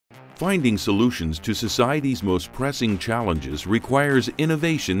Finding solutions to society's most pressing challenges requires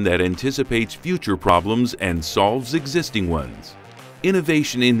innovation that anticipates future problems and solves existing ones.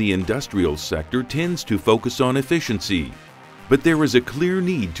 Innovation in the industrial sector tends to focus on efficiency, but there is a clear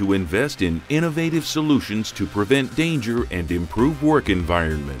need to invest in innovative solutions to prevent danger and improve work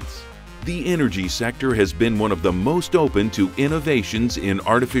environments. The energy sector has been one of the most open to innovations in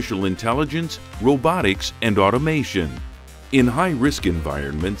artificial intelligence, robotics, and automation. In high-risk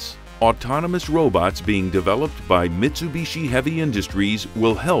environments, autonomous robots being developed by Mitsubishi Heavy Industries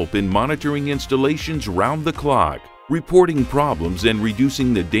will help in monitoring installations round the clock, reporting problems and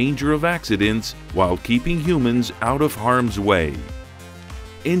reducing the danger of accidents while keeping humans out of harm's way.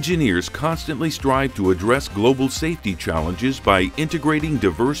 Engineers constantly strive to address global safety challenges by integrating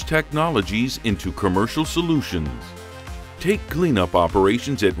diverse technologies into commercial solutions. Take cleanup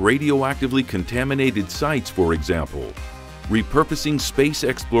operations at radioactively contaminated sites, for example. Repurposing space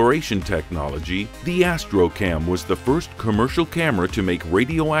exploration technology, the AstroCam was the first commercial camera to make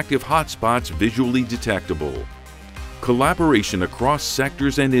radioactive hotspots visually detectable. Collaboration across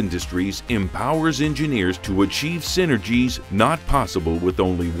sectors and industries empowers engineers to achieve synergies not possible with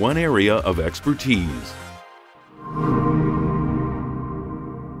only one area of expertise.